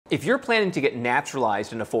If you're planning to get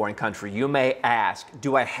naturalized in a foreign country, you may ask,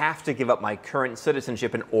 do I have to give up my current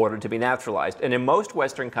citizenship in order to be naturalized? And in most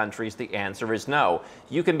Western countries, the answer is no.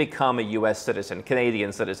 You can become a U.S. citizen,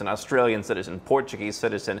 Canadian citizen, Australian citizen, Portuguese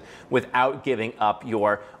citizen without giving up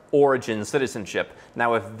your origin citizenship.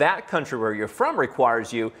 Now, if that country where you're from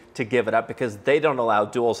requires you to give it up because they don't allow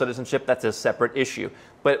dual citizenship, that's a separate issue.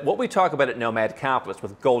 But what we talk about at Nomad Capitalist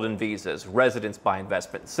with golden visas, residence by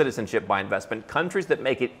investment, citizenship by investment, countries that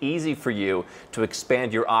make it easy for you to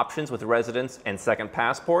expand your options with residence and second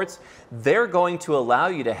passports, they're going to allow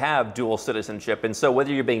you to have dual citizenship. And so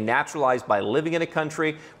whether you're being naturalized by living in a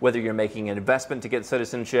country, whether you're making an investment to get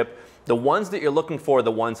citizenship, the ones that you're looking for are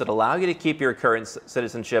the ones that allow you to keep your current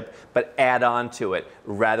citizenship but add on to it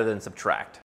rather than subtract.